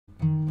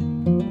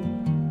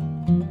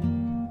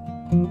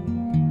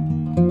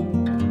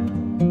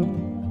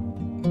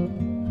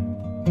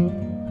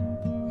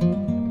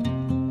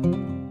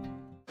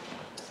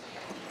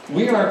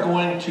are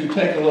going to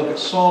take a look at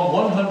Psalm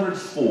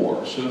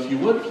 104. So if you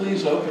would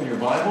please open your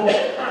Bibles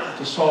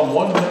to Psalm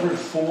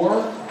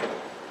 104.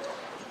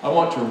 I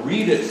want to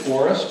read it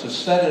for us to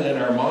set it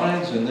in our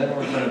minds, and then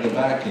we're going to go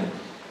back and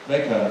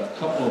make a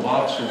couple of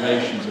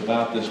observations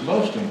about this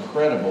most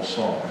incredible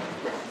psalm.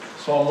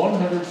 Psalm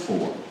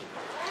 104.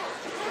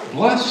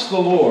 Bless the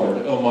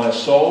Lord, O my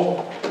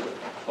soul.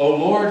 O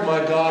Lord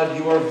my God,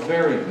 you are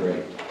very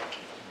great.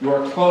 You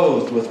are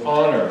clothed with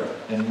honor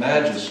and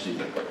majesty,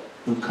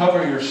 who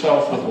cover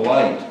yourself with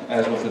light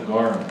as with a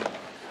garment,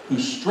 who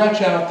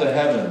stretch out the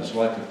heavens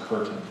like a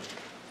curtain.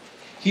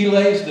 He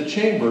lays the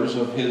beams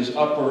of his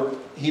upper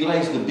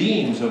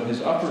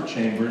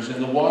chambers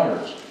in the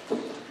waters,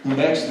 who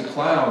makes the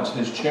clouds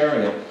his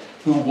chariot,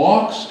 who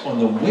walks on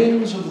the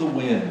wings of the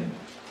wind,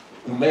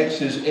 who makes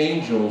his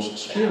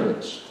angels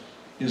spirits,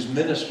 his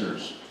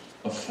ministers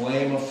a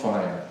flame of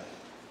fire.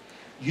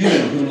 You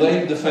who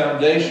laid the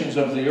foundations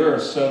of the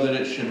earth so that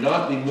it should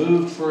not be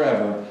moved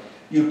forever,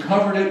 you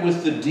covered it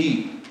with the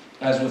deep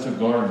as with a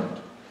garment.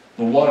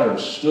 The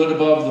waters stood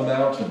above the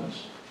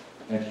mountains.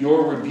 At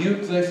your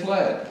rebuke they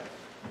fled.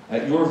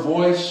 At your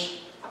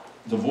voice,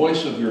 the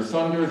voice of your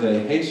thunder,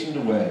 they hastened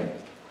away.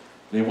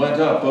 They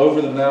went up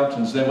over the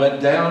mountains. They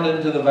went down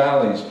into the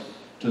valleys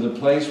to the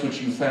place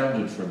which you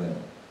founded for them.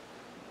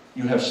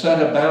 You have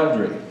set a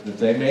boundary that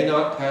they may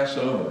not pass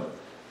over,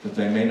 that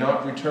they may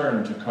not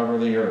return to cover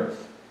the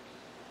earth.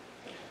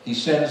 He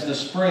sends the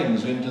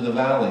springs into the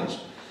valleys.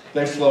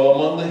 They flow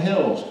among the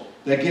hills.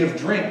 They give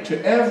drink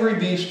to every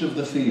beast of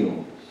the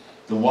field.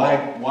 The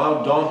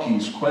wild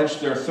donkeys quench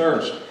their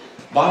thirst.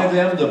 By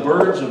them the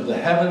birds of the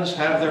heavens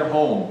have their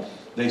home.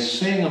 They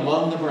sing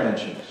among the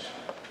branches.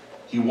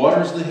 He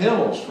waters the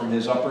hills from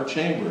his upper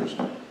chambers.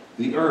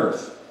 The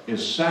earth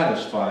is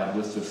satisfied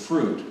with the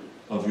fruit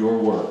of your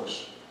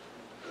works.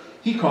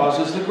 He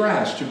causes the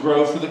grass to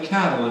grow for the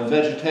cattle and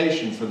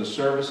vegetation for the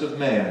service of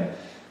man,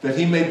 that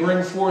he may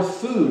bring forth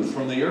food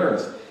from the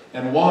earth,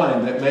 and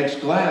wine that makes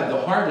glad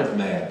the heart of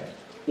man,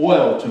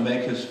 oil to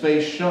make his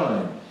face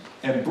shine,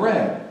 and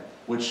bread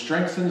which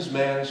strengthens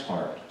man's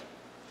heart.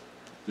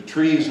 The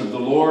trees of the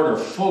Lord are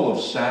full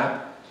of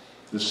sap,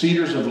 the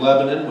cedars of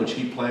Lebanon which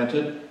he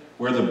planted,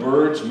 where the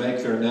birds make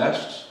their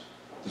nests.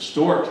 The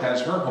stork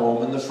has her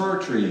home in the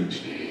fir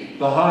trees.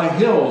 The high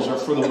hills are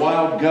for the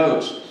wild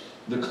goats.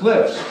 The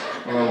cliffs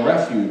are a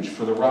refuge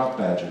for the rock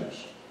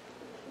badgers.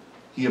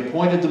 He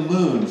appointed the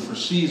moon for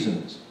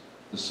seasons.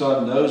 The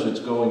sun knows it's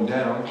going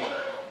down.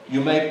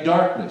 You make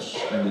darkness,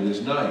 and it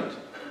is night,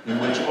 in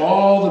which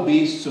all the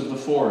beasts of the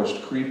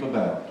forest creep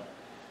about.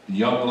 The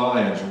young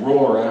lions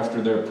roar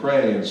after their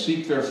prey and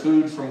seek their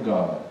food from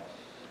God.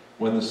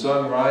 When the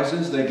sun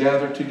rises, they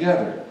gather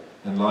together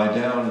and lie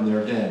down in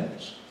their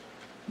dens.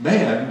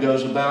 Man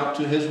goes about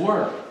to his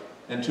work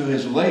and to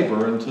his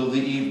labor until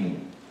the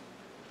evening.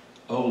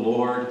 O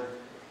Lord,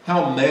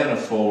 how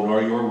manifold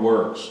are your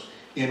works!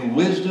 In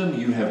wisdom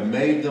you have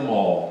made them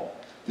all.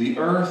 The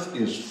earth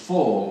is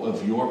full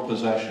of your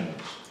possessions.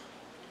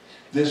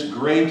 This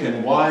great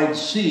and wide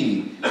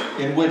sea,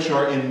 in which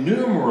are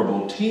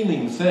innumerable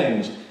teeming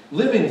things,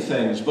 living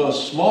things, both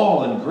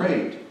small and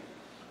great.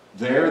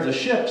 There the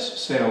ships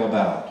sail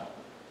about.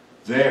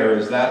 There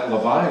is that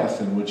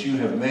Leviathan which you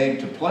have made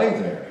to play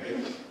there.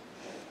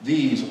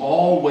 These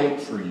all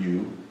wait for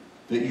you,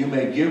 that you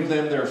may give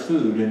them their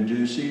food in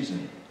due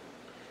season.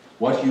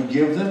 What you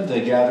give them,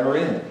 they gather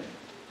in.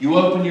 You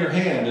open your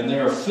hand, and they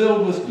are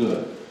filled with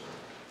good.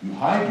 You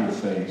hide your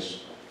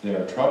face, they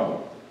are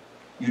troubled.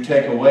 You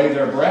take away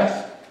their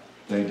breath,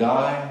 they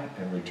die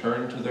and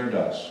return to their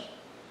dust.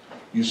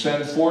 You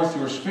send forth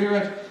your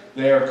spirit,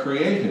 they are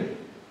created,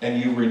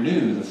 and you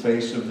renew the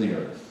face of the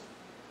earth.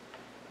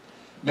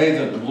 May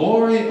the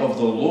glory of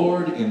the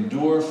Lord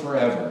endure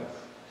forever.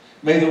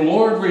 May the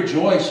Lord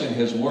rejoice in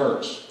his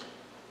works.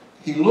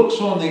 He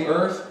looks on the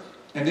earth,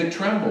 and it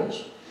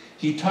trembles.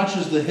 He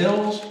touches the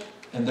hills,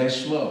 and they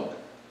smoke.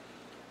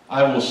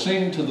 I will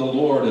sing to the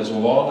Lord as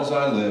long as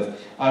I live.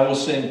 I will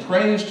sing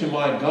praise to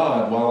my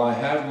God while I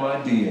have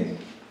my being.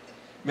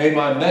 May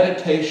my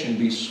meditation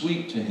be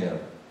sweet to him.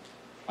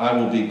 I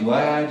will be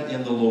glad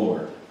in the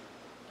Lord.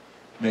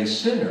 May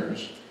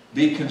sinners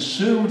be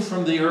consumed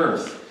from the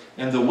earth,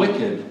 and the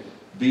wicked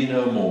be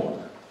no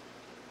more.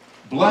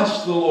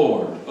 Bless the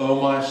Lord, O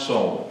my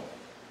soul.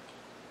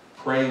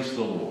 Praise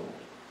the Lord.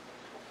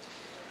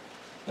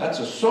 That's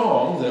a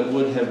song that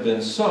would have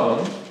been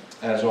sung,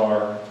 as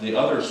are the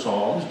other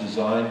psalms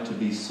designed to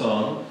be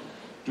sung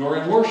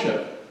during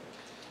worship.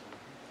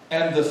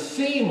 And the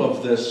theme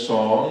of this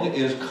song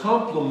is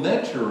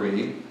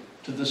complementary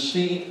to the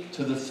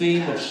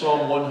theme of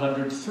Psalm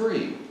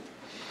 103.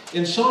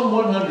 In Psalm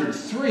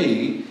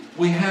 103,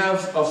 we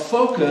have a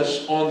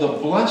focus on the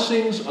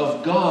blessings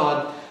of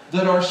God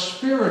that are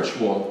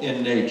spiritual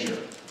in nature.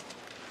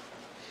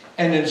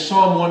 And in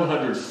Psalm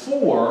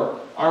 104,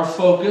 our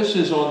focus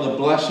is on the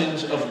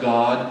blessings of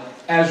God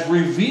as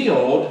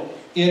revealed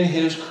in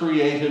his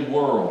created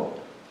world.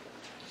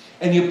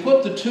 And you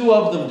put the two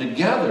of them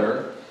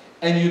together,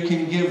 and you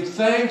can give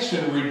thanks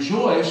and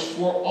rejoice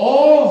for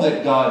all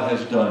that God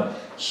has done.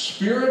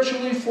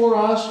 spiritually for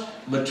us,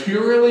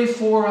 materially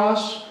for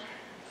us.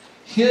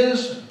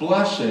 His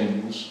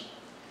blessings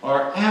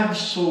are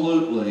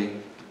absolutely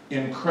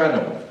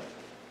incredible.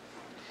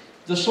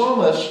 The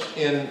psalmist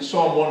in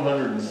Psalm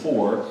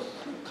 104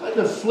 kind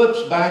of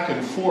flips back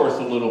and forth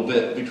a little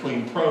bit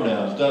between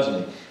pronouns,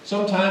 doesn't he?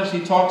 Sometimes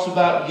he talks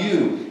about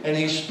you, and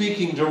he's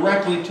speaking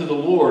directly to the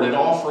Lord and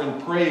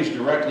offering praise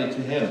directly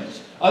to Him.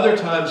 Other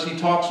times he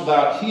talks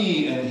about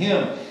he and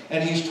him,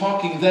 and he's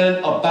talking then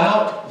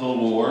about the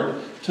Lord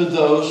to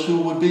those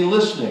who would be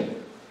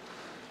listening.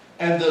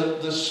 And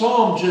the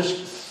psalm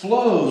just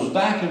flows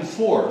back and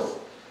forth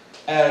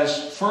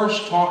as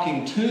first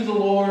talking to the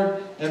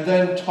Lord and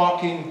then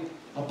talking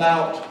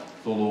about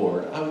the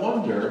Lord. I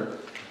wonder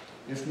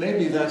if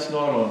maybe that's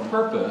not on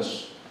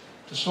purpose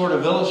to sort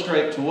of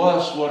illustrate to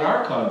us what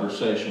our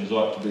conversations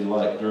ought to be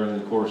like during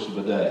the course of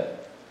a day.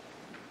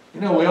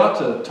 You know, we ought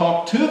to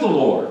talk to the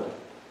Lord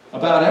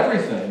about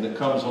everything that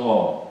comes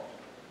along.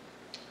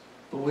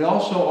 But we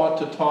also ought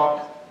to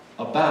talk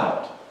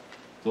about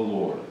the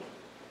Lord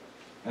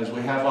as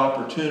we have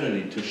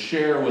opportunity to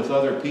share with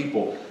other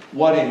people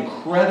what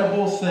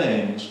incredible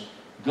things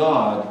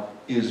God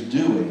is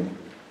doing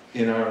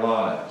in our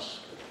lives.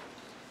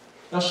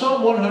 Now,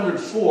 Psalm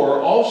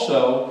 104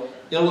 also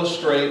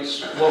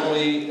illustrates what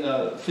we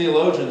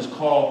theologians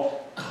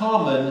call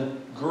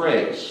common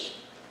grace.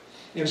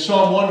 In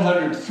Psalm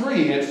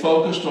 103, it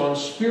focused on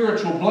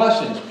spiritual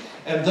blessings.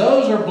 And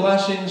those are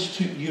blessings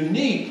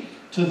unique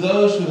to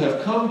those who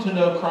have come to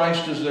know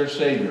Christ as their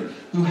Savior,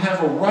 who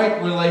have a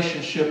right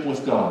relationship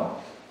with God.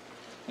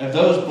 And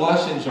those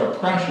blessings are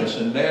precious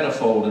and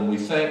manifold, and we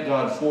thank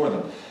God for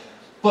them.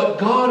 But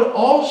God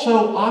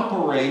also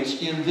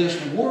operates in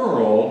this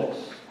world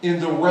in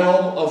the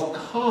realm of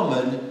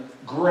common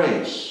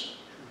grace.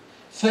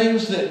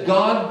 Things that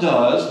God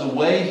does, the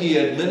way He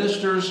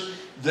administers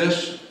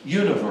this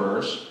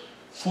universe,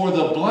 for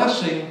the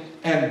blessing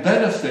and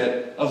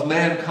benefit of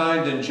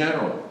mankind in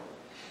general.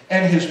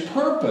 And His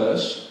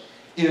purpose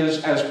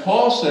is, as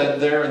Paul said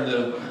there in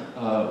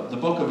the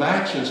book of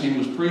Acts as he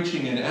was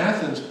preaching in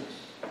Athens,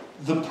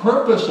 the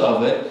purpose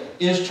of it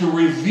is to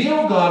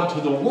reveal God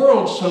to the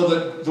world so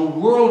that the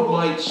world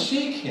might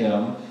seek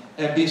Him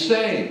and be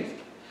saved.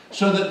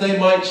 So that they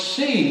might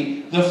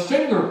see the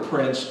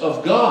fingerprints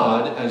of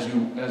God, as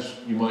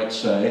you might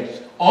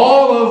say,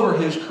 all over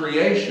His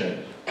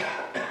creation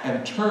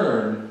and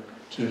turn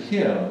to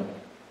Him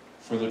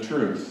for the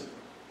truth.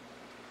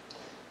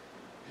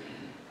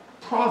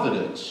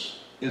 Providence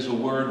is a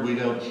word we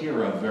don't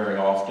hear of very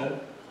often.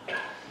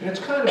 And it's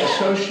kind of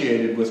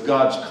associated with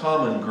God's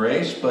common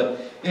grace, but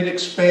it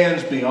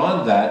expands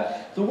beyond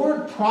that. The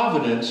word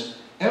providence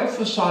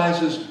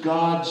emphasizes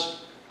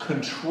God's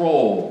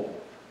control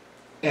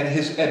and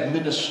His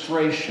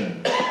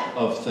administration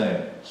of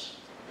things.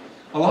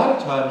 A lot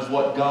of times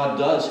what God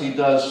does, He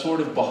does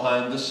sort of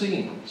behind the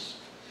scenes.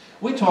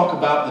 We talk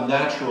about the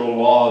natural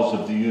laws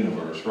of the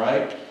universe,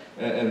 right?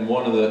 And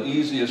one of the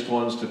easiest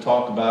ones to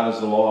talk about is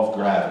the law of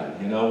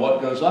gravity. You know,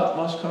 what goes up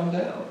must come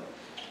down.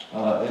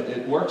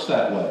 It works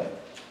that way.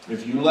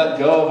 If you let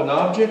go of an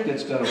object,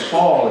 it's going to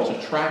fall. It's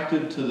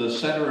attracted to the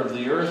center of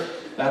the earth.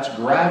 That's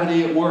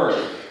gravity at work.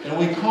 And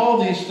we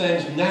call these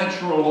things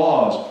natural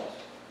laws.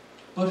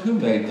 But who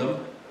made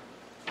them?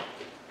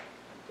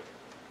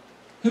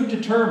 Who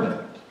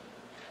determined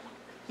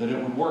that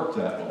it would work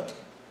that way?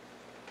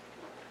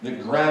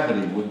 That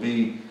gravity would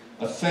be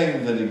a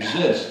thing that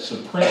exists, a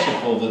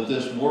principle that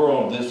this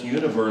world, this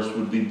universe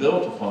would be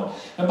built upon.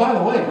 And by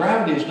the way,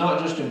 gravity is not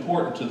just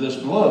important to this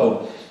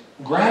globe.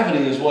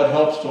 Gravity is what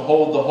helps to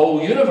hold the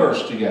whole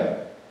universe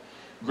together.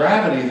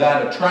 Gravity,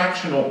 that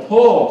attractional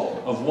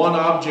pull of one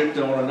object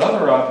on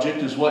another object,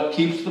 is what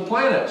keeps the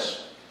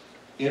planets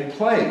in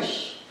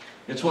place.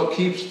 It's what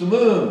keeps the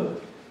moon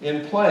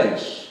in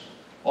place.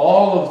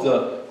 All of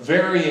the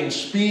varying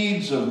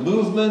speeds of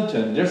movement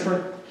and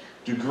different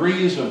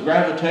degrees of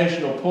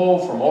gravitational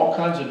pull from all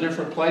kinds of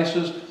different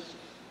places.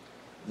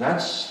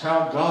 That's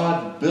how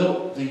God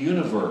built the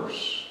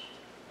universe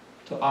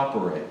to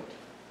operate.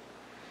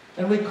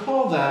 And we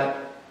call that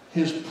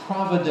His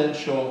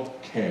providential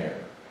care.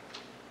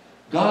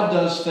 God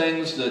does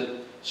things that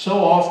so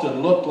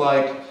often look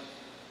like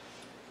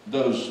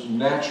those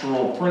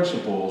natural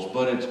principles,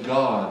 but it's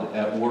God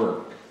at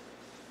work.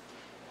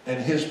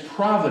 And His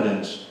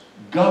providence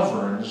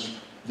governs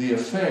the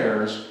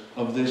affairs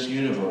of this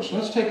universe.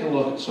 Let's take a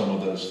look at some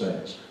of those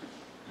things.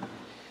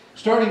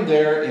 Starting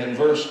there in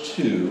verse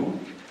 2,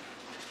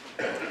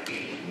 and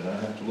I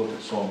have to look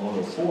at Psalm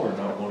 104,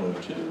 not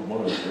 102 or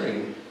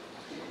 103.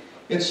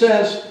 It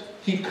says,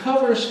 He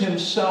covers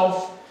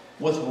Himself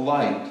with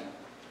light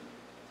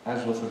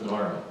as with a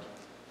garment.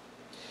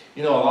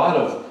 You know, a lot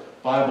of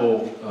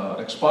Bible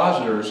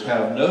expositors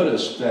have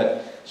noticed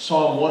that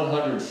Psalm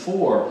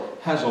 104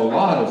 has a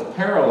lot of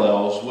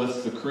parallels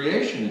with the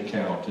creation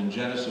account in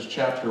Genesis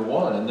chapter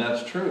 1, and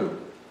that's true.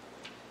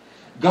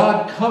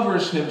 God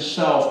covers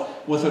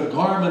Himself with a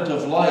garment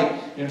of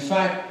light. In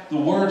fact, the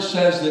Word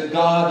says that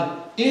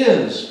God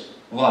is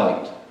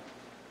light.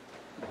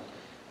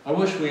 I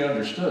wish we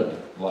understood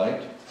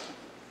light.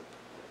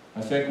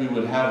 I think we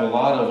would have a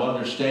lot of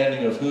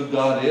understanding of who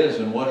God is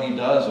and what He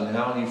does and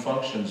how He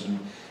functions. And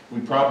we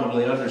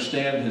probably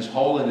understand His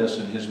holiness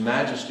and His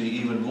majesty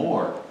even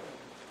more.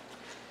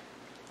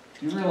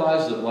 Do you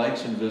realize that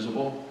light's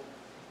invisible?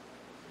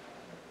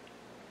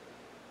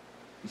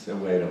 You say,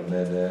 wait a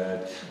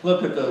minute.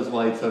 Look at those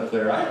lights up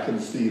there. I can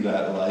see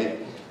that light.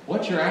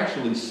 What you're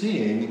actually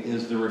seeing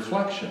is the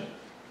reflection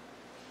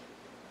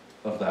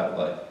of that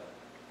light.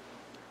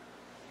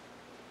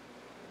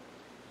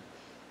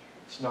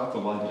 It's not the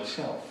light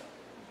itself.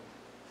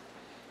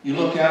 You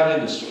look out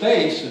into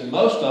space and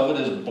most of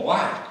it is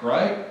black,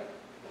 right?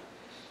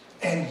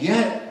 And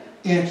yet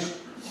it's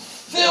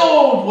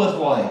filled with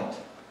light.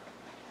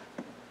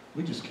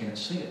 We just can't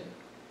see it.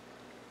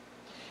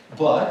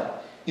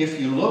 But if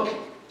you look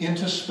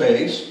into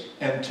space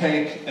and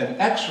take an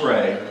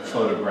X-ray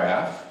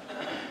photograph,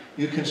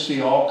 you can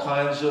see all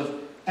kinds of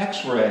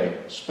X-ray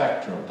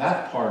spectrum,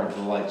 that part of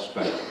the light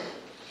spectrum.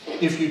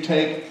 If you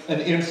take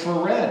an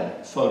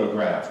infrared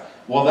photograph,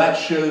 well, that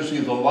shows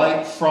you the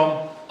light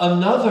from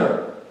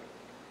another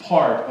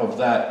part of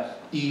that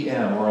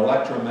EM, or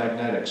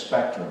electromagnetic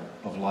spectrum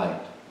of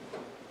light.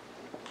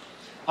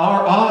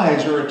 Our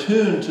eyes are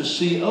attuned to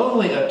see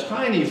only a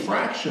tiny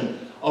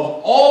fraction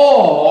of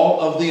all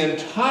of the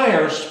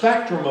entire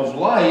spectrum of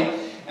light,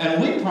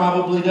 and we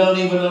probably don't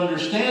even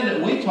understand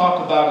it. We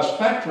talk about a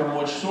spectrum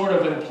which sort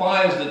of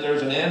implies that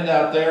there's an end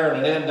out there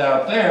and an end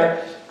out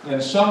there,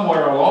 and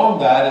somewhere along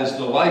that is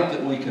the light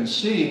that we can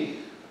see.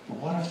 But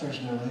what if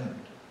there's no end?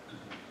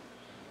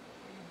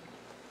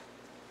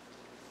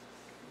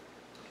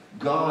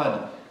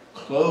 God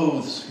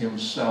clothes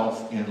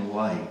Himself in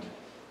light,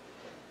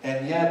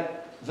 and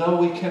yet, though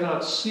we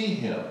cannot see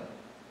Him,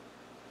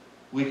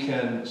 we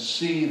can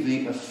see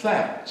the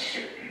effects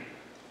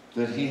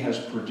that He has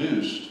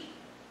produced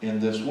in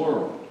this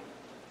world.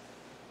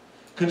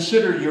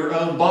 Consider your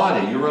own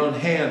body, your own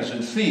hands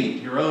and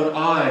feet, your own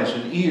eyes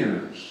and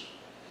ears,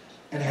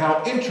 and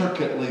how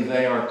intricately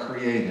they are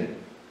created.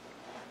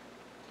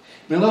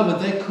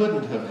 Beloved, they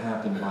couldn't have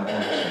happened by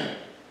accident.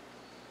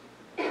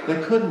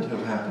 They couldn't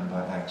have happened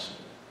by accident.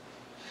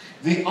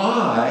 The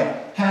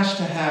eye has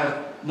to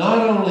have not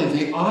only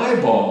the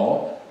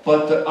eyeball,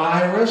 but the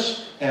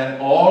iris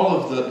and all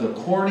of the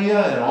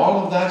cornea and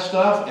all of that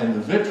stuff, and the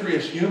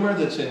vitreous humor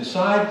that's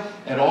inside,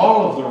 and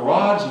all of the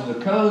rods and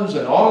the cones,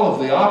 and all of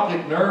the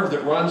optic nerve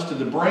that runs to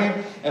the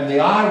brain. And the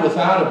eye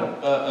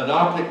without an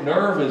optic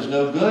nerve is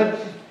no good.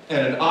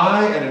 And an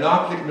eye and an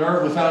optic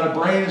nerve without a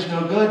brain is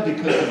no good,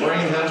 because the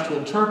brain has to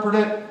interpret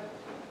it.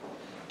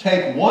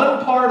 Take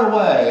one part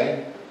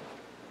away,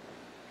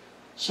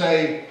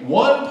 say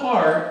one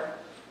part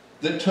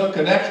that took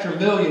an extra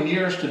million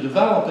years to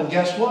develop, and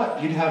guess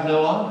what? You'd have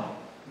no eye.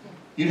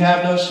 You'd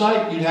have no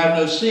sight. You'd have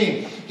no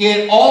seeing.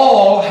 It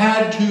all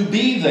had to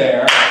be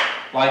there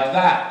like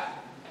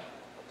that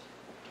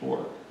to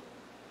work.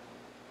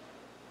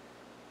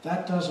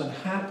 That doesn't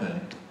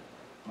happen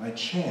by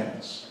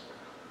chance,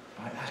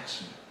 by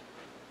accident.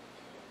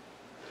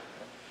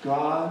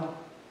 God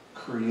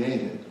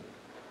created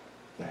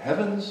the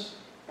heavens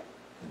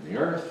and the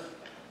earth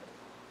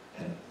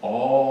and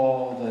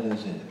all that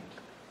is in it.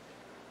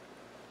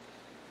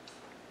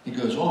 He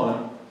goes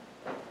on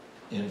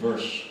in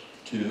verse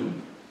 2.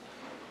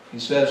 He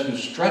says, who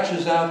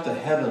stretches out the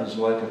heavens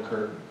like a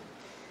curtain.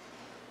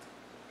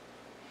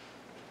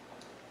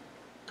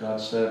 God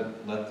said,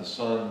 let the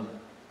sun,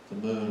 the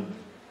moon,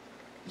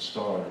 the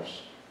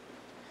stars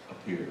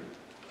appear.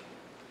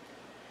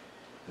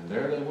 And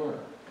there they were,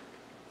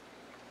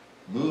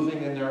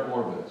 moving in their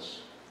orbits,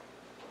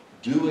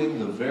 doing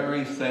the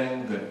very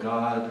thing that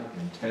God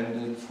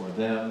intended for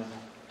them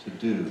to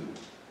do.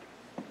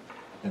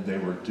 And they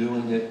were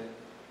doing it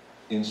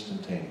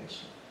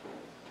instantaneously.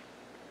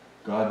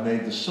 God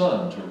made the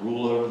sun to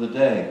rule over the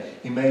day.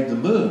 He made the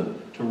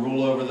moon to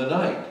rule over the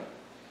night.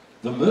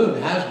 The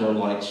moon has no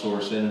light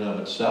source in and of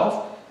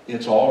itself.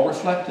 It's all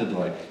reflected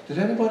light. Did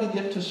anybody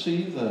get to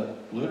see the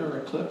lunar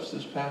eclipse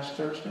this past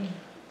Thursday?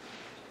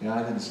 Yeah,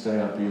 I didn't stay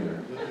up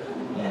either.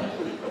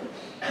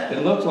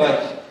 It looked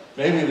like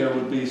maybe there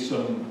would be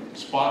some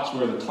spots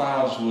where the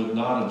clouds would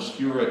not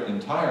obscure it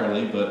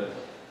entirely, but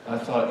I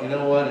thought, you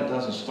know what, it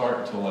doesn't start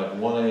until like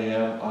 1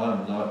 a.m.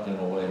 I'm not going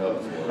to wait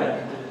up for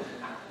it.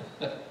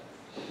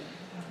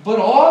 But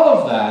all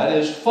of that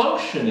is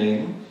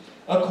functioning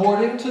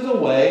according to the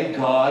way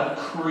God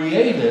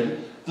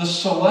created the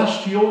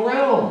celestial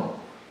realm.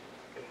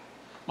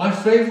 My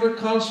favorite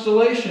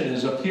constellation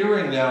is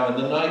appearing now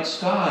in the night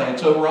sky.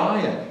 It's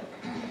Orion.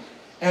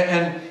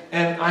 And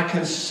I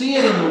can see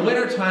it in the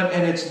wintertime,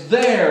 and it's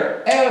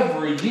there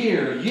every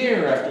year,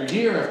 year after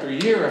year after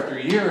year after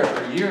year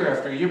after year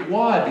after year.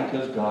 Why?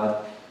 Because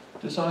God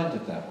designed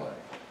it that way.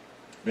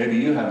 Maybe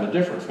you have a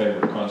different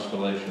favorite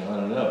constellation. I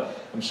don't know.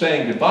 I'm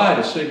saying goodbye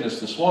to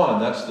Cygnus the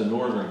Swan. That's the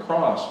Northern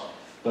Cross.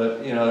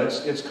 But, you know,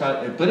 it's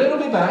kind of, but it'll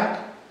be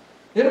back.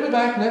 It'll be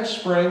back next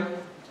spring,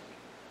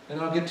 and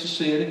I'll get to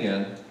see it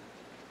again.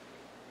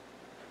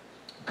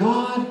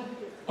 God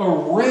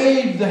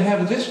arrayed the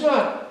heavens. It's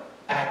not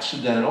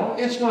accidental.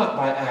 It's not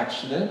by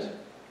accident.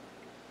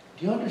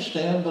 Do you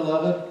understand,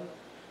 beloved,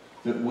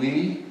 that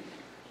we,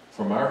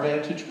 from our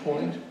vantage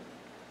point,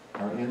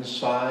 are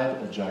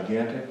inside a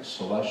gigantic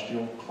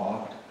celestial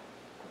clock?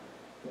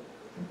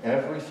 And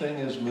everything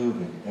is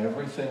moving,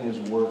 everything is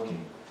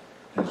working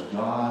as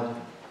God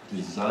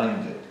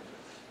designed it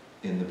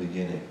in the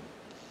beginning.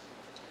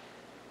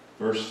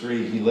 Verse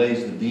 3, he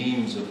lays the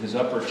beams of his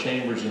upper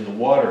chambers in the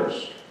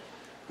waters,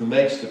 who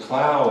makes the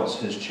clouds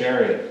his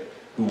chariot,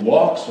 who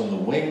walks on the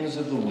wings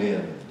of the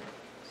wind.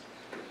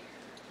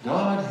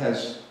 God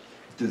has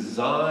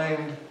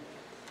designed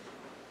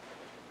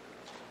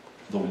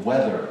the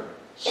weather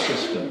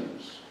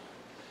systems.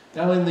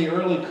 Now, in the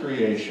early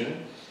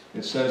creation,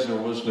 it says there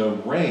was no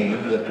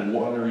rain, that the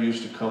water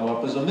used to come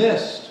up as a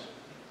mist.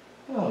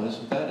 Oh,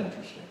 isn't that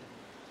interesting?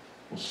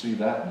 We'll see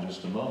that in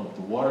just a moment.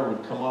 The water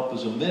would come up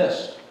as a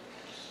mist.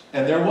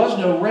 And there was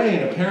no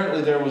rain.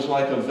 Apparently there was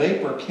like a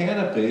vapor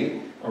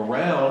canopy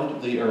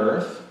around the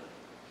earth,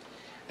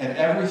 and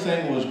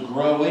everything was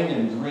growing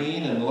and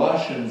green and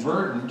lush and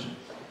verdant.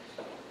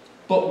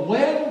 But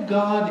when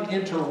God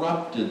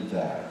interrupted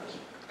that,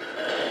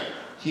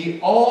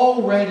 he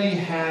already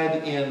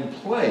had in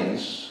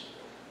place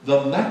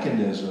the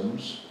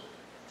mechanisms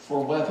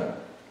for weather.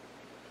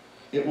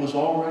 It was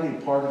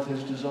already part of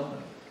his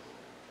design.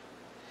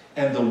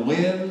 And the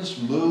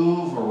winds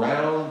move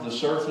around the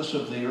surface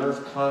of the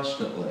earth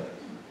constantly.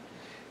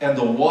 And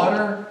the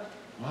water,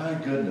 my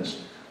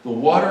goodness, the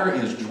water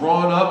is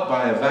drawn up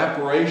by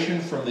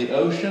evaporation from the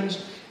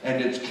oceans, and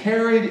it's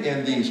carried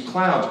in these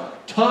clouds.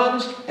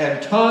 Tons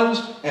and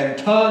tons and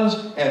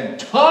tons and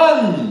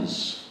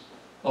tons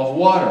of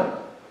water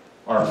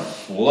are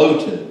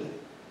floated.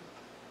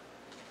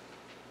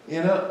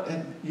 You know,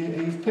 and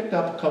you've picked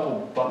up a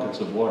couple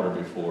buckets of water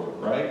before,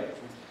 right?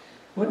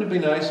 Wouldn't it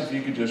be nice if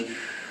you could just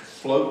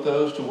float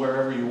those to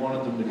wherever you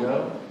wanted them to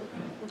go?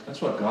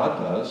 That's what God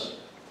does.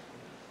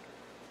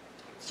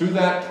 Through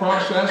that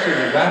process of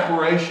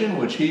evaporation,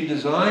 which he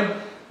designed,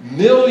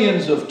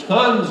 millions of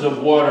tons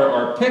of water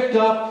are picked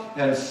up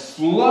and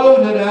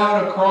floated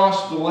out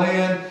across the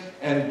land,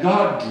 and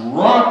God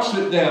drops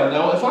it down.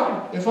 Now,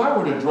 if I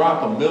were to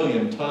drop 1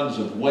 million tons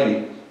of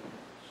weight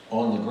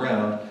on the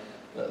ground,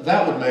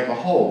 that would make a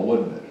hole,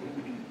 wouldn't it?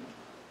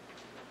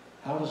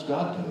 How does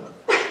God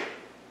do it?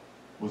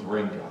 With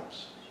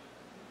raindrops.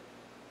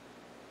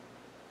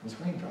 With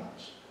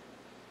raindrops.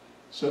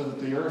 So that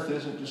the earth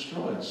isn't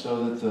destroyed,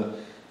 so that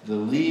the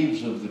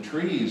leaves of the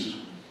trees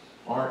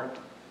aren't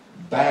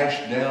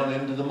bashed down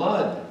into the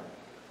mud.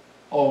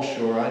 Oh,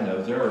 sure, I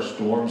know. There are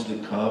storms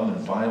that come, and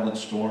violent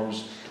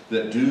storms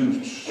that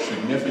do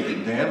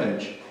significant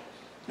damage,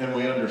 and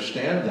we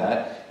understand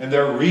that. And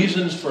there are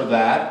reasons for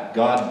that.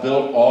 God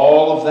built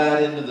all of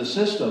that into the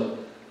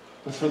system.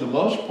 But for the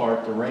most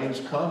part, the rains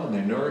come and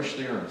they nourish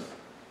the earth.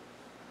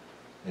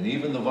 And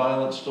even the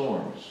violent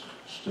storms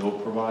still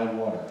provide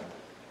water.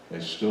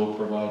 They still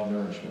provide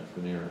nourishment for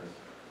the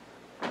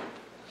earth.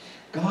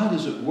 God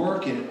is at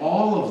work in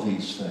all of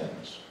these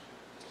things.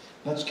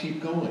 Let's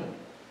keep going.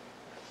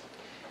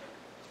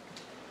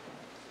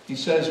 He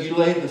says, you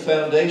laid the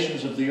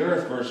foundations of the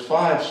earth, verse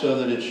 5, so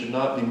that it should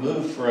not be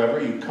moved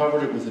forever. You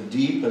covered it with a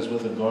deep as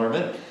with a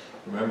garment.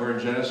 Remember in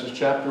Genesis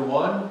chapter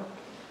 1?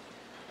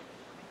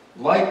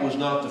 Light was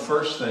not the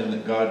first thing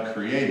that God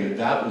created.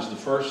 That was the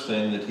first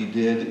thing that he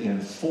did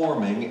in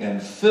forming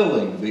and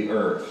filling the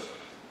earth.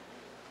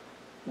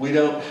 We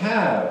don't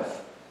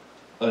have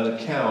an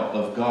account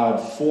of God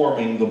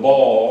forming the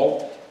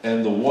ball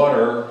and the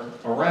water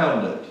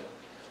around it.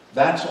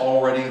 That's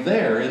already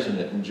there, isn't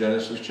it, in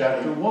Genesis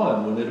chapter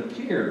 1, when it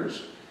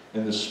appears,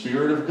 and the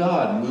Spirit of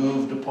God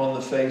moved upon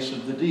the face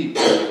of the deep.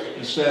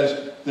 It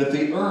says that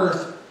the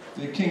earth,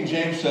 the King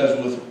James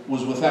says,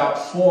 was without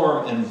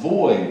form and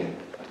void.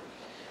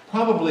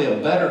 Probably a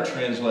better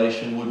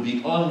translation would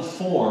be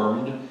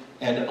unformed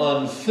and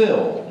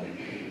unfilled.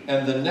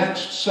 And the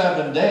next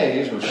 7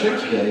 days, or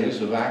 6 days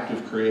of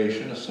active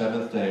creation, a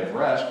seventh day of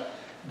rest,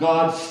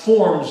 God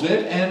forms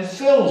it and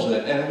fills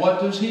it. And what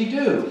does he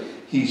do?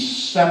 He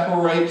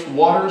separates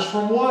waters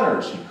from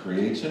waters. He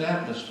creates an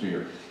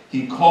atmosphere.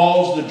 He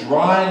calls the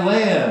dry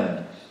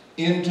land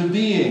into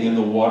being, and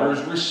the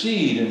waters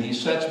recede, and he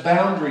sets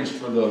boundaries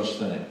for those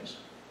things.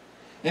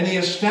 And he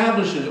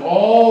establishes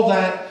all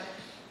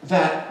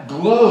that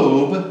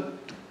globe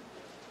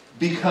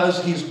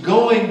because he's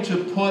going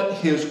to put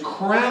his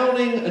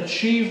crowning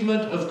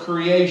achievement of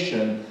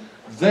creation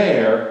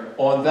there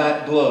on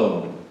that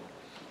globe.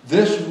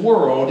 This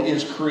world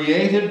is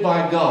created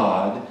by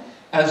God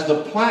as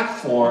the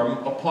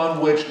platform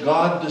upon which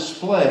God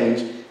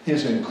displays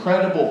his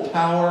incredible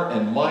power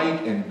and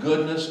might and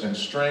goodness and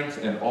strength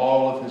and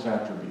all of his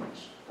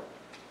attributes.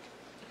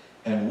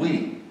 And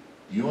we,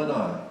 you and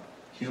I,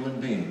 human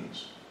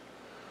beings,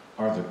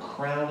 are the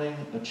crowning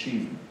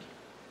achievement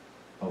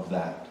of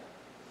that.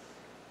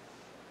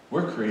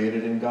 We're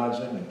created in God's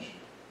image.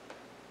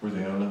 We're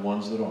the only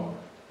ones that are.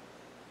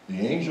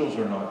 The angels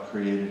are not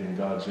created in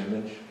God's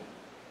image.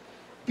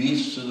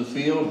 Beasts of the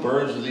field,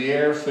 birds of the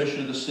air, fish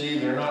of the sea,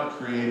 they're not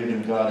created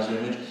in God's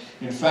image.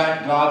 In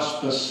fact, God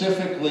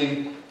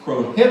specifically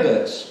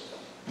prohibits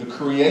the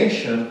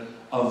creation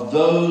of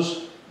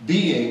those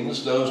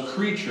beings, those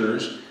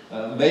creatures,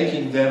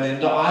 making them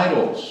into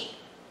idols.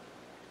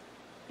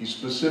 He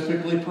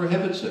specifically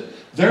prohibits it.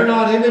 They're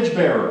not image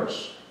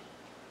bearers.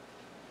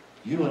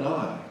 You and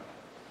I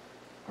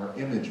are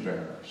image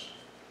bearers.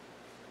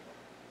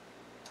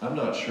 I'm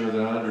not sure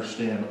that I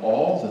understand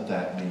all that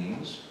that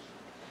means,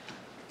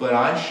 but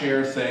I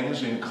share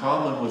things in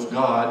common with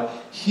God.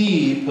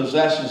 He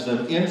possesses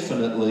them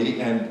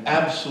infinitely and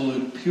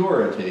absolute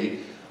purity.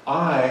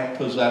 I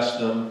possess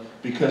them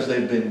because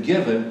they've been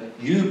given.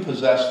 You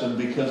possess them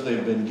because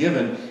they've been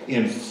given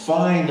in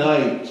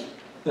finite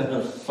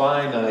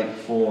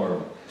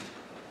form.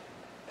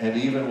 And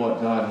even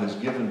what God has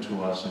given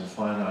to us in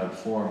finite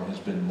form has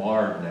been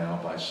marred now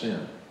by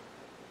sin.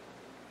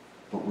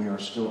 But we are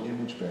still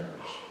image bearers.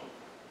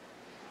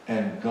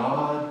 And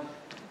God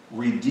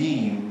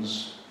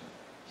redeems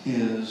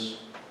His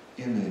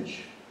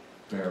image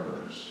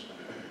bearers.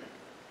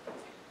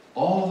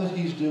 All that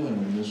He's doing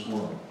in this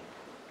world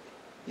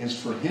is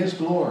for His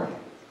glory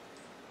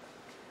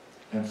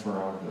and for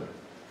our good.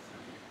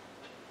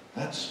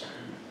 That's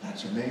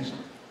amazing.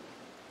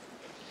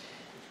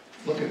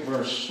 Look at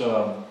verse,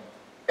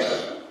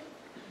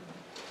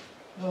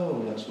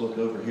 let's look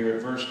over here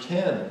at verse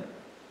 10.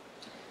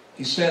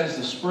 He sends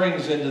the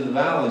springs into the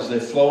valleys. They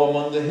flow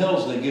among the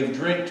hills. They give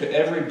drink to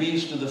every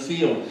beast of the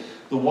field.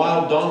 The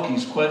wild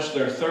donkeys quench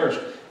their thirst.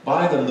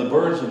 By them the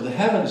birds of the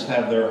heavens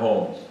have their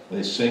home.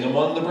 They sing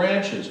among the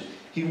branches.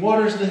 He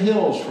waters the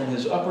hills from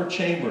His upper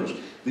chambers.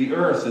 The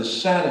earth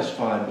is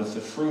satisfied with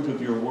the fruit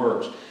of your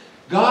works.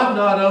 God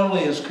not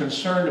only is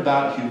concerned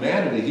about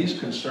humanity, He's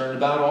concerned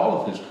about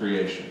all of His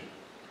creation.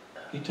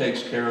 He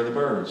takes care of the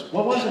birds.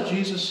 What was it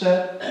Jesus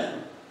said?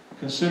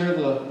 Consider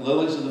the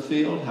lilies of the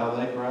field, how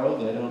they grow.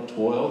 They don't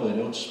toil, they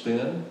don't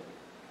spin.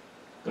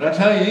 But I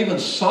tell you, even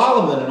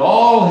Solomon in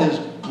all his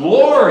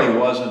glory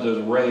wasn't as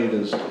arrayed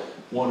as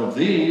one of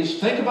these.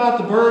 Think about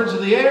the birds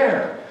of the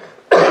air.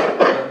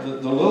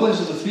 The lilies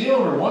of the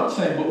field are one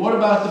thing, but what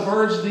about the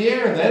birds of the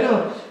air? They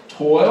don't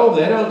toil,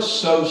 they don't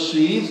sow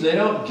seeds, they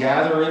don't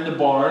gather into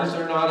barns,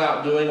 they're not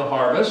out doing a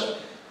harvest,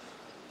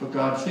 but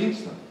God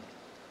feeds them.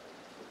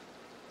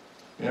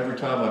 Every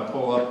time I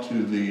pull up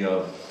to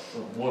the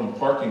one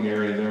parking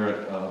area there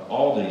at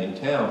Aldi in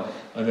town,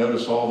 I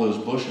notice all those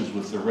bushes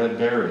with the red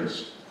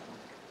berries.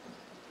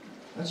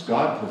 That's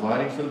God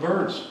providing for the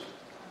birds.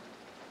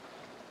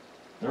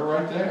 They're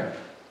right there.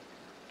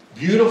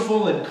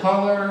 Beautiful in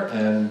color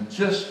and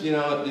just,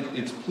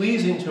 it's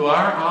pleasing to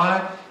our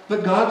eye,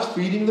 but God's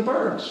feeding the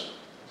birds.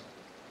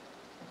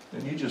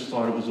 And you just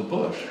thought it was a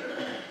bush.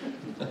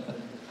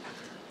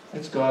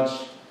 It's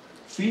God's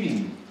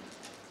feeding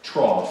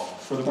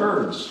trough for the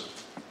birds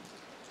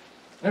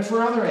and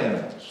for other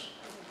animals.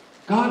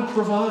 God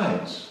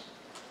provides.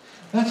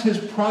 That's His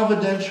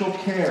providential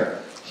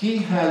care. He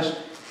has,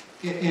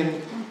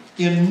 in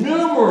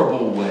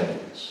innumerable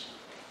ways,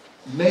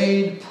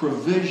 made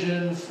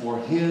provision for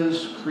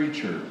His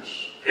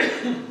creatures.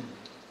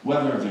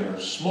 Whether they're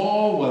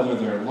small, whether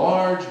they're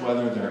large,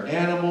 whether they're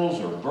animals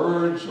or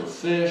birds or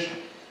fish,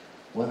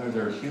 whether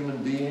they're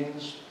human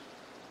beings.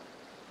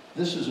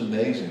 This is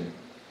amazing.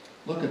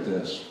 Look at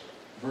this.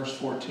 Verse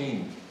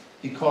 14.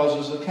 He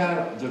causes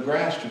the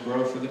grass to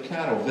grow for the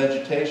cattle,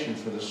 vegetation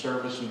for the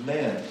service of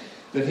man,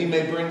 that he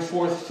may bring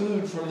forth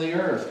food from the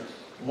earth,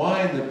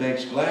 wine that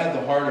makes glad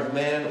the heart of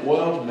man,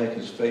 oil to make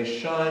his face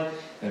shine,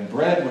 and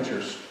bread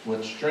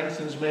which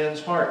strengthens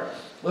man's heart.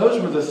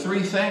 Those were the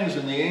three things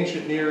in the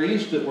ancient Near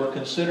East that were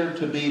considered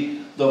to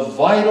be the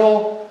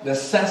vital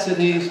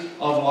necessities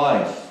of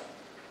life.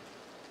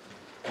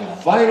 The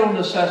vital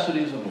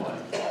necessities of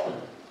life.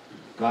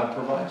 God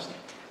provides them.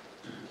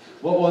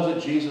 What was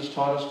it Jesus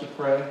taught us to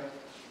pray?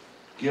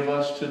 Give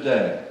us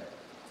today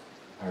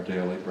our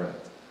daily bread.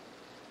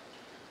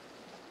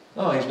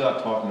 No, He's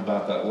not talking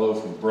about that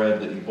loaf of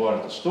bread that you bought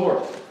at the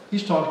store.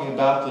 He's talking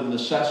about the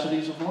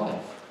necessities of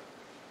life.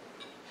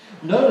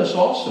 Notice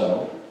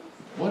also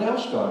what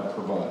else God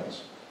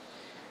provides.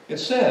 It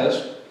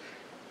says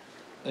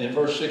in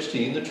verse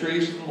 16, the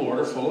trees of the Lord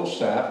are full of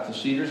sap, the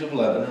cedars of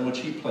Lebanon which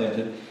He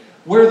planted,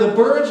 where the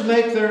birds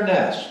make their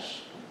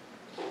nests.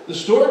 The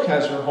stork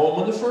has her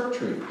home in the fir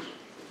trees.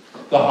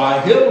 The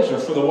high hills are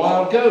for the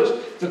wild goats.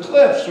 The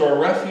cliffs are a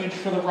refuge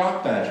for the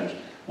rock badgers.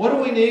 What do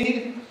we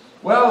need?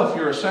 Well, if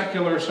you're a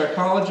secular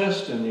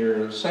psychologist and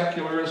you're a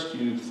secularist,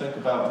 you think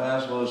about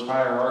Maslow's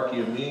hierarchy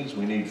of needs.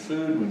 We need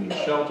food, we need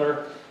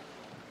shelter.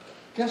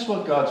 Guess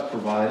what God's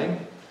providing?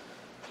 He's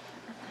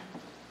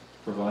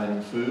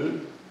providing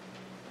food.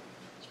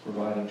 He's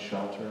providing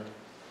shelter.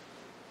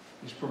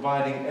 He's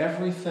providing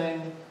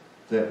everything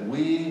that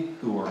we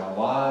who are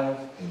alive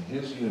in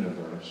His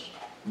universe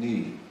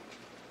need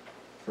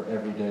for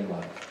everyday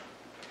life.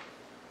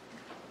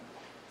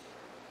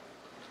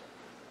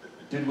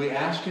 Did we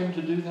ask Him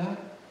to do that?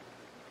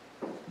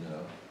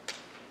 No.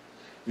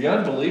 The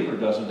unbeliever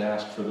doesn't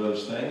ask for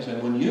those things,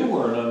 and when you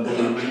were an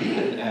unbeliever, you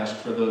didn't ask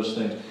for those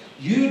things.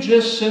 You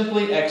just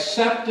simply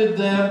accepted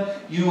them,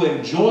 you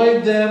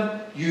enjoyed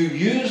them, you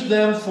use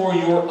them for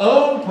your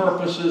own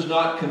purposes,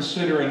 not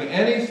considering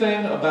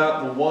anything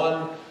about the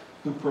one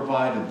who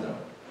provided them.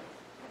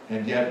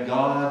 And yet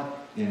God,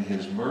 in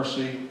His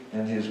mercy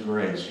and His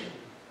grace,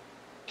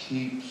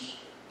 keeps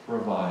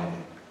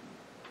providing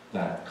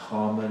that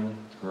common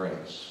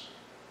grace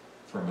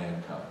for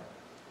mankind.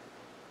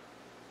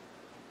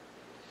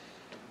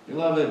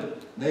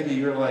 Beloved, maybe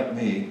you're like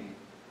me,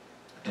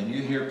 and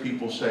you hear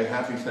people say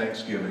Happy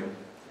Thanksgiving.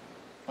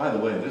 By the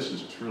way, this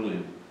is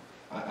truly,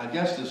 I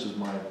guess this is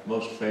my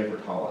most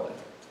favorite holiday.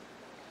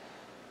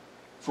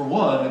 For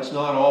one, it's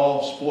not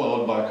all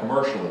spoiled by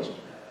commercialism.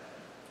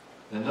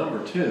 And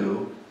number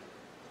two,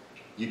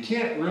 you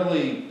can't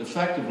really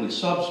effectively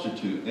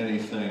substitute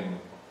anything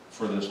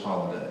for this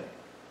holiday.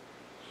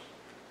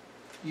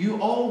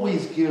 You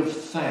always give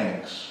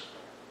thanks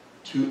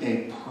to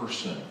a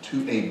person,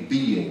 to a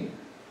being.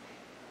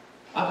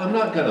 I'm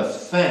not going to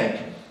thank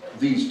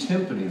these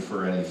timpani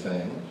for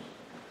anything.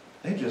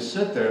 They just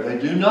sit there. They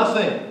do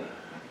nothing.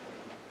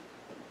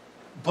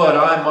 But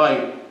I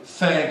might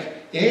thank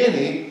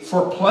Annie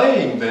for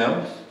playing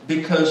them,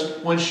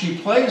 because when she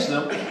plays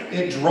them,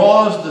 it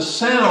draws the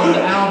sound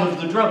out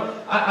of the drum.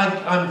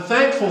 I'm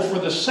thankful for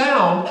the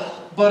sound,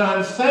 but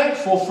I'm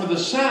thankful for the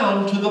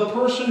sound to the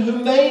person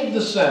who made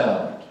the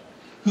sound,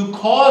 who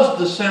caused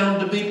the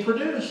sound to be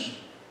produced.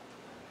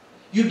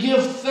 You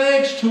give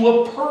thanks to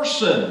a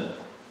person,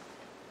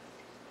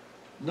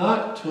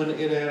 not to an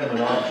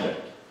inanimate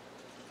object,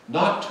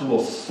 not to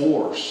a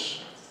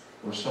force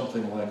or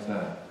something like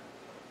that.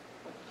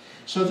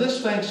 So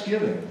this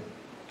Thanksgiving,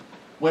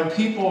 when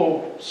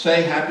people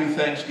say Happy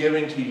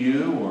Thanksgiving to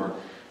you, or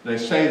they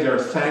say they're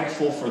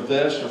thankful for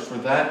this or for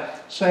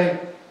that, say,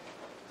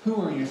 who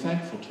are you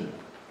thankful to?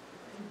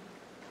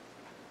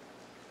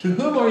 To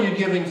whom are you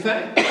giving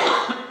thanks?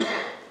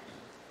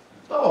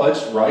 Oh,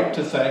 it's right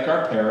to thank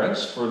our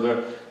parents for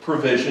the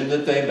provision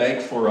that they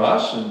make for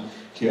us. And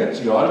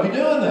kids, you ought to be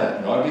doing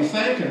that. You ought to be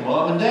thanking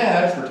Mom and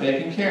Dad for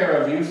taking care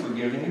of you, for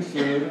giving you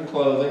food and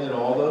clothing and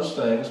all those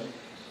things.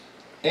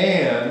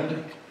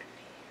 And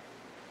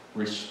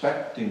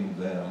respecting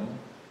them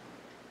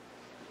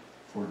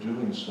for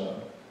doing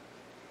so.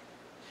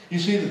 You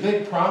see, the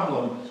big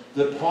problem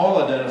that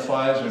Paul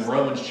identifies in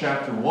Romans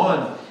chapter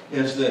 1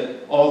 is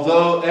that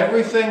although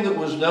everything that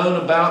was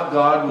known about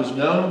God was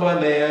known by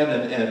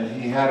man,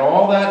 and he had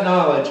all that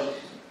knowledge,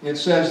 it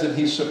says that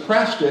he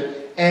suppressed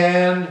it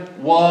and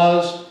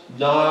was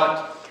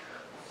not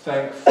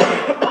thankful.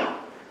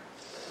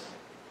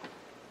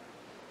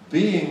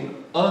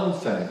 Being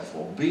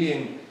unthankful,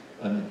 being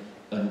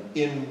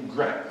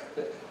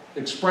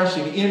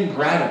expressing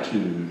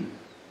ingratitude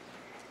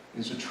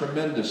is a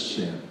tremendous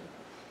sin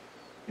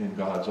in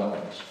God's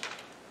eyes.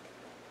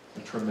 A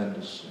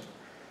tremendous sin.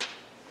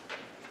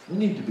 We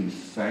need to be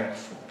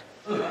thankful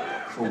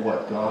for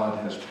what God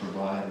has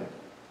provided.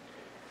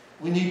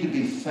 We need to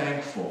be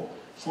thankful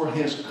for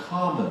His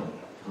common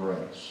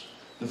grace.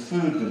 The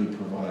food that He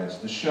provides,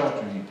 the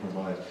shelter He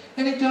provides.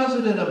 And He does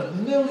it in a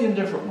million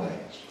different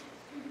ways.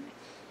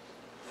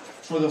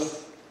 For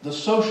the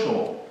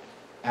social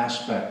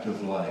aspect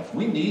of life,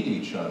 we need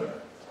each other.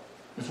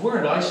 If we're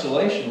in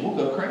isolation, we'll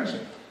go crazy,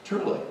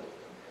 truly.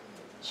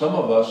 Some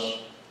of us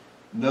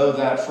know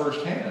that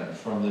firsthand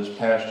from this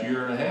past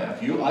year and a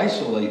half. You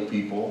isolate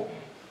people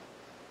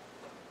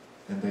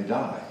and they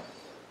die.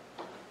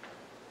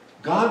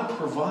 God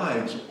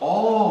provides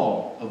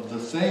all of the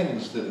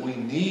things that we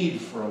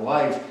need for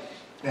life,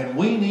 and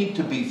we need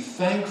to be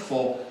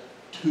thankful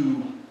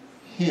to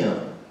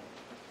Him,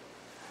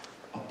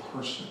 a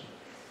person,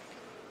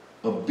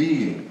 a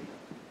being,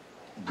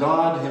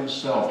 God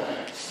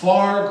Himself,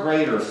 far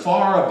greater,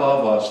 far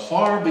above us,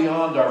 far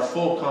beyond our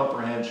full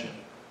comprehension.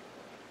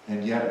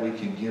 And yet we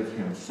can give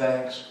Him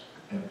thanks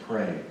and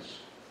praise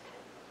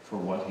for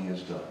what He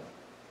has done.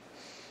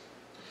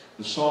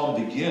 The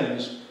psalm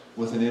begins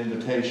with an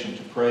invitation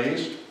to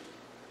praise.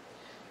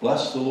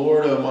 Bless the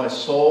Lord, O my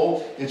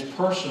soul. It's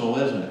personal,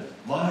 isn't it?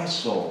 My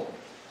soul.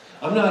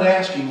 I'm not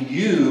asking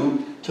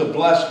you to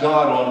bless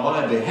God on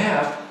my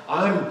behalf.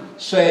 I'm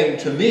saying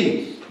to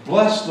me,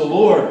 bless the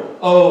Lord,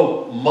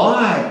 O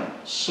my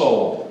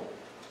soul.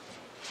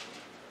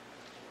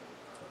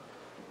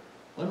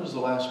 When was the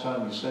last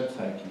time you said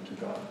thank you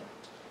to God?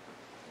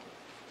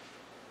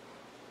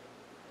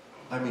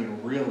 I mean,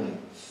 really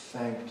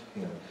thanked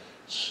Him.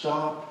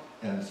 Stopped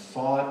and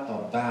thought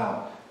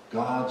about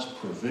God's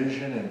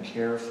provision and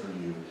care for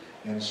you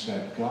and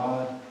said,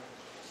 God,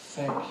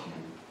 thank you.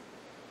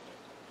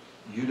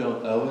 You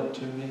don't owe it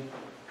to me,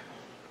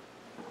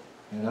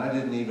 and I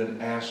didn't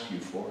even ask you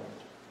for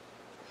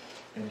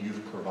it, and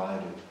you've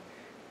provided.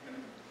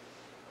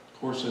 Of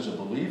course, as a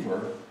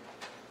believer,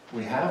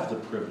 we have the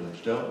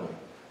privilege, don't we,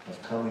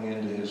 of coming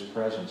into His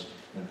presence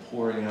and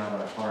pouring out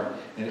our heart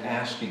and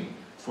asking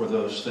for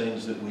those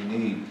things that we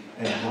need.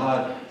 And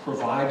God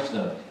provides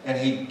them. And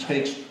He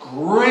takes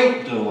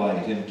great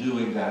delight in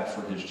doing that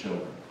for His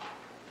children.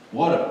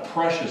 What a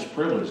precious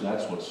privilege.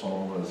 That's what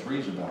Psalm 103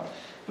 is about.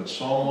 But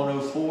Psalm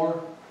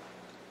 104,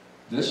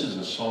 this is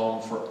a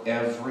psalm for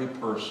every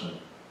person,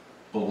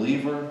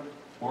 believer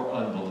or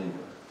unbeliever,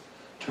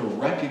 to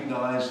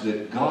recognize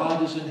that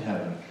God is in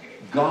heaven,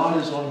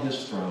 God is on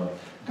his throne,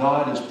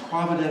 God is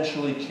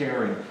providentially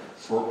caring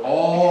for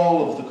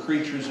all of the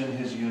creatures in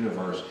his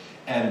universe.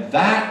 And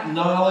that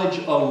knowledge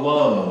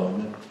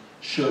alone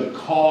should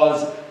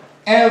cause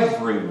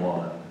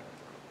everyone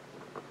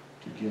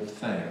to give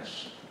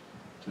thanks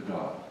to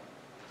God.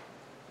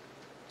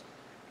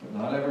 But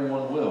not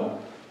everyone will.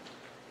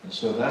 And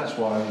so that's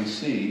why we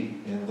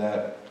see in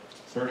that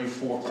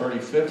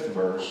 35th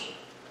verse,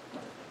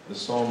 the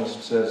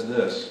psalmist says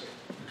this,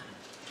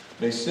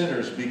 "May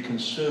sinners be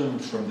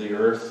consumed from the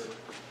earth,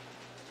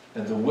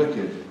 and the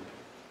wicked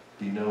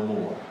be no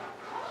more."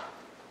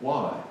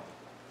 Why?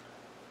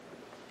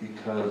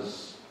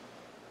 Because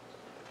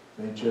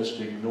they just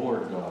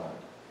ignored God.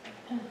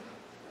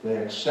 They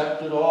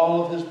accepted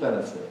all of his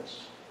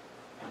benefits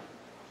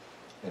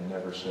and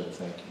never said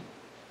thank you.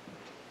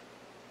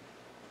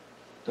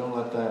 Don't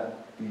let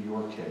that be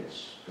your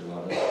case,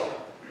 beloved.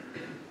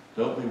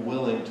 Don't be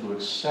willing to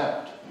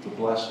accept the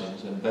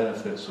blessings and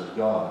benefits of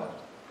God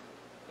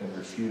and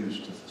refuse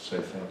to say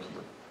thank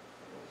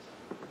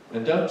you.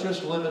 And don't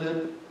just limit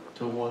it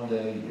to one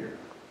day a year.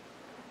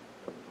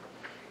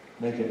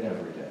 Make it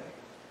every day.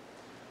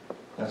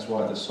 That's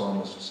why the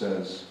psalmist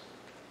says,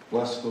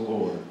 "Bless the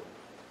Lord,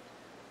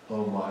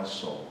 O my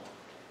soul.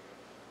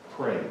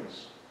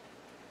 Praise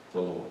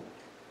the Lord."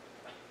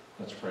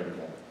 Let's pray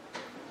together.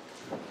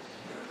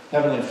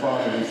 Heavenly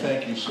Father, we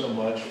thank you so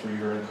much for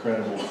your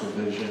incredible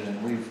provision.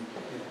 And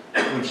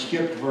we've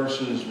skipped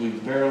verses,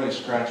 we've barely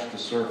scratched the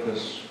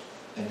surface,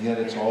 and yet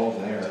it's all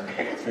there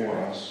for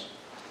us.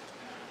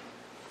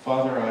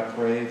 Father, I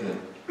pray that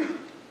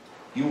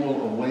you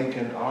will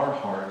awaken our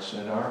hearts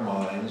and our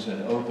minds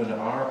and open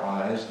our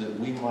eyes that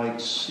we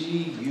might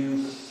see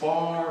you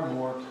far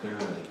more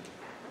clearly.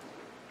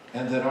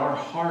 And that our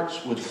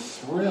hearts would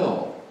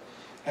thrill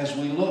as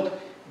we look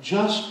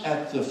just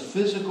at the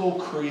physical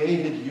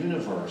created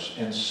universe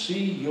and see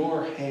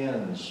your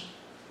hands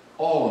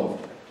all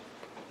over it.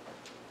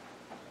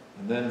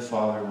 And then,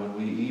 Father, when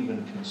we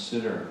even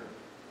consider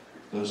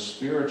those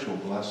spiritual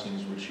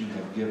blessings which you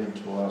have given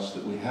to us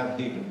that we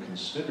haven't even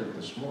considered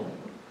this morning,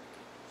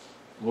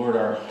 Lord,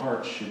 our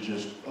hearts should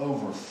just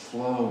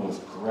overflow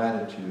with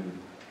gratitude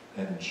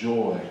and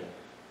joy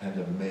and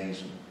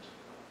amazement.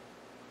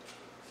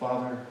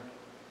 Father,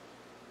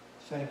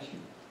 thank you.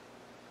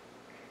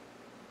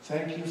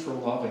 Thank you for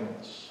loving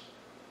us.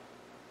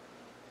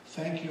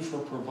 Thank you for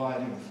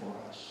providing for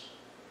us.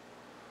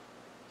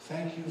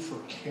 Thank you for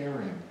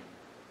caring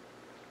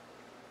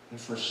and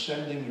for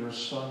sending your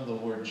Son, the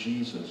Lord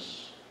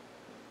Jesus,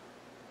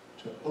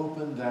 to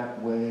open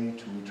that way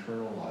to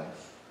eternal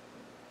life.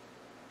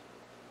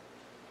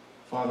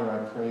 Father, I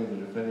pray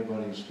that if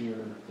anybody's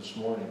here this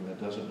morning that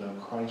doesn't know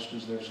Christ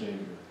as their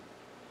Savior,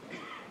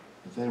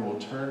 that they will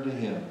turn to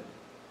him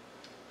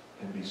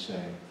and be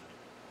saved.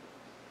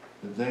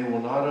 That they will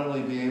not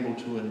only be able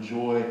to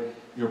enjoy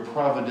your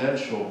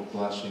providential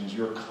blessings,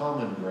 your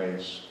common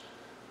grace,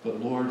 but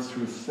Lord,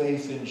 through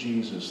faith in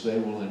Jesus, they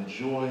will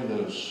enjoy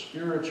those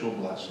spiritual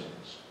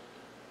blessings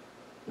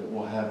that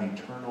will have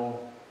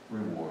eternal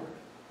reward.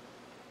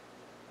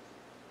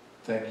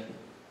 Thank you.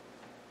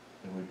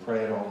 And we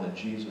pray it all in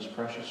Jesus'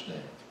 precious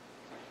name.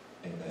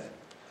 Amen.